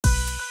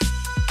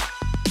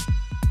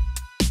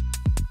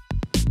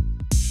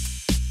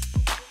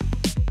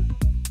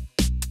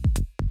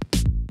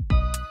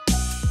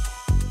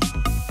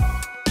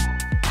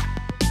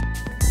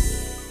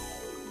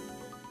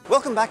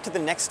welcome back to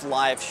the Next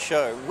Live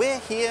show. We're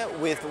here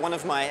with one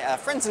of my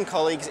friends and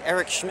colleagues,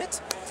 Eric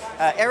Schmidt.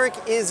 Eric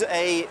is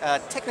a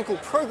technical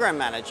program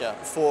manager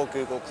for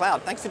Google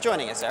Cloud. Thanks for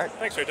joining us, Eric.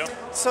 Thanks, Reto.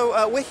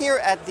 So we're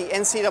here at the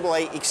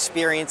NCAA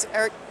experience.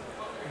 Eric,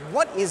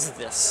 what is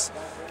this?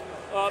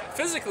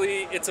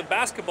 Physically, it's a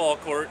basketball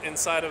court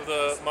inside of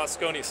the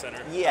Moscone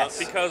Center. Yes.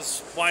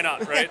 Because why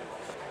not, right?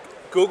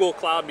 Google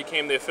Cloud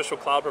became the official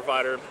cloud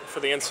provider for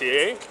the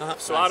NCAA.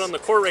 So nice. out on the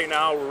court right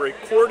now, we're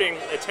recording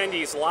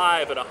attendees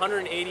live at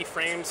 180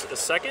 frames a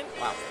second,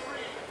 Wow.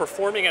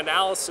 performing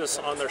analysis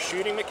on their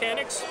shooting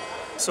mechanics.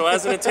 So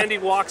as an attendee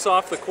walks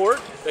off the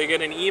court, they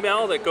get an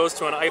email that goes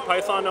to an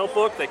IPython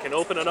notebook. They can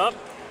open it up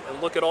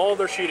and look at all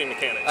their shooting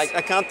mechanics.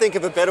 I can't think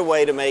of a better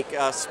way to make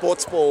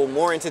sports ball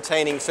more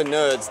entertaining for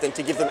nerds than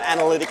to give them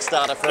analytics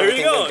data for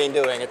everything they've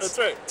been doing. That's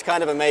right. It's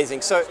kind of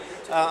amazing. So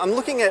I'm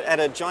looking at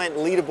a giant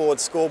leaderboard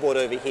scoreboard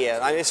over here.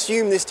 I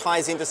assume this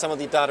ties into some of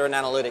the data and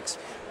analytics.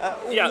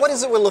 Yeah. What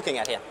is it we're looking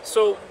at here?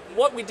 So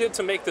what we did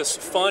to make this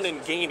fun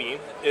and gamey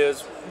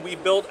is we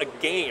built a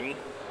game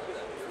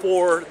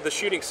for the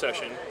shooting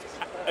session.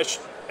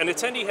 An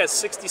attendee has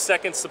 60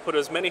 seconds to put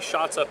as many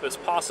shots up as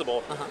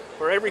possible.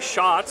 For every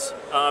shot,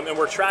 and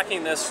we're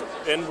tracking this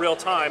in real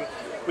time,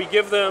 we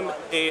give them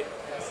a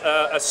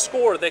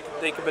score that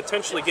they could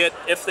potentially get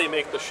if they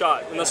make the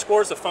shot. And the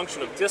score is a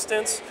function of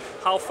distance,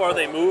 how far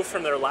they move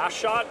from their last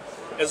shot,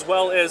 as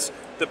well as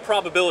the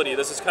probability.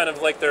 This is kind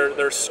of like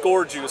their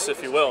score juice,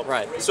 if you will.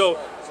 Right. So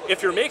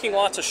if you're making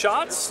lots of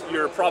shots,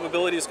 your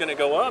probability is going to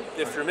go up.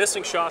 If you're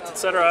missing shots,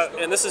 etc.,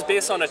 and this is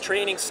based on a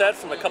training set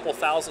from a couple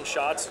thousand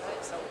shots.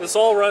 This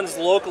all runs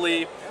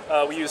locally.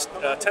 We use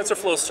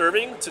TensorFlow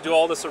serving to do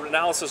all this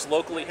analysis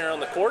locally here on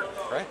the court.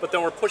 Right. But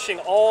then we're pushing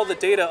all the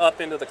data up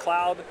into the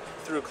cloud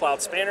through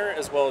Cloud Spanner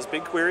as well as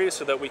BigQuery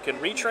so that we can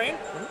retrain.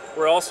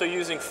 We're also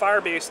using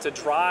Firebase to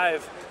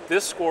drive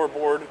this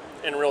scoreboard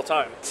in real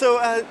time.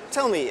 So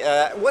tell me,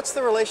 what's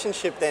the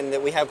relationship then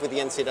that we have with the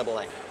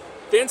NCAA?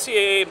 The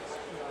NCAA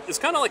is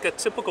kind of like a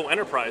typical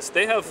enterprise.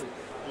 They have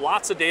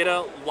lots of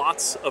data,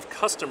 lots of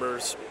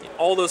customers.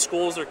 All those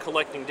schools are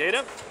collecting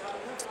data.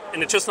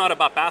 And it's just not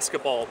about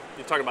basketball.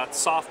 You're talking about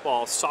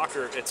softball,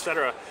 soccer,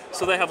 etc.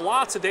 So they have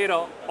lots of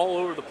data all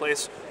over the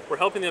place. We're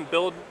helping them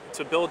build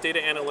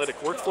data analytic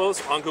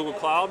workflows on Google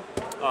Cloud,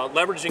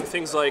 leveraging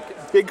things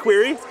like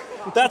BigQuery.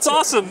 That's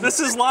awesome. This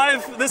is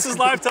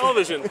live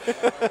television.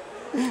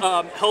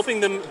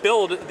 Helping them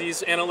build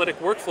these analytic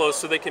workflows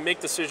so they can make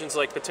decisions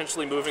like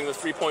potentially moving the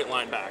three-point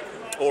line back,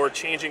 or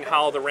changing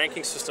how the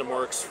ranking system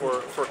works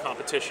for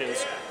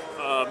competitions,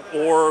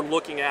 or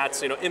looking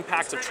at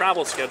impact of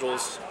travel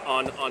schedules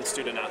on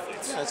student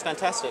athletes. Yeah, that's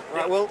fantastic.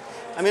 Right. Well,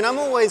 I mean, I'm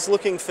always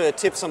looking for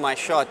tips on my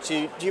shot.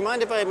 Do you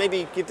mind if I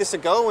maybe give this a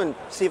go and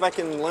see if I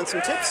can learn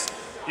some tips?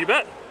 You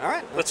bet. All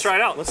right. Let's try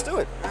it out. Let's do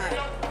it.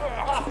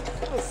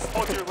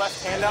 Hold your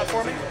left hand out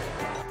for me.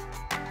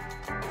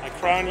 I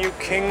crown you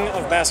king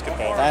of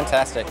basketball.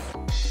 Fantastic.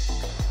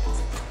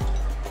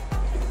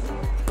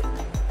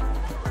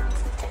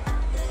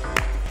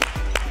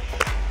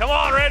 Come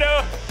on,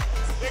 Reto.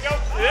 There you go.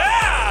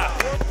 Yeah!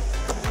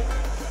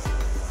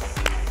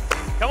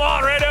 Come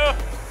on, Reto.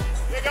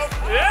 There you go.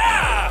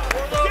 Yeah!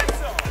 Get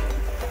some.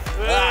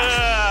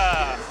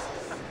 Yeah!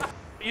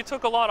 You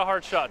took a lot of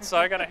hard shots, so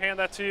I got to hand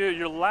that to you.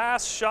 Your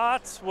last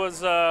shot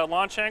was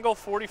launch angle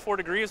 44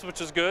 degrees, which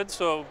is good.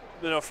 So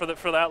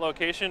for that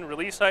location,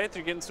 release height,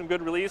 you're getting some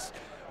good release.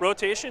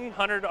 Rotation,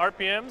 100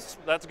 RPMs,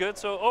 that's good.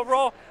 So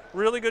overall,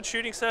 really good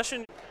shooting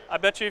session. I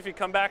bet you if you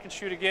come back and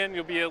shoot again,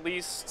 you'll be at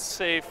least,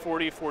 say,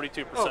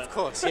 40–42%. Oh, of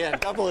course, yeah,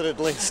 double it at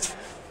least.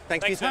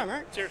 Thanks for your time,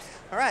 Eric. Cheers.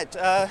 All right,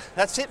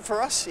 that's it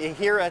for us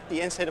here at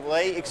the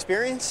NCAA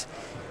experience.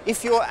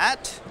 If you're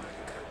at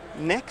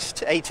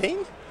Next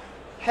 18,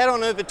 head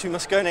on over to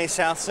Moscone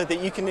South so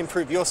that you can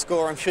improve your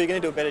score. I'm sure you're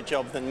going to do a better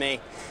job than me.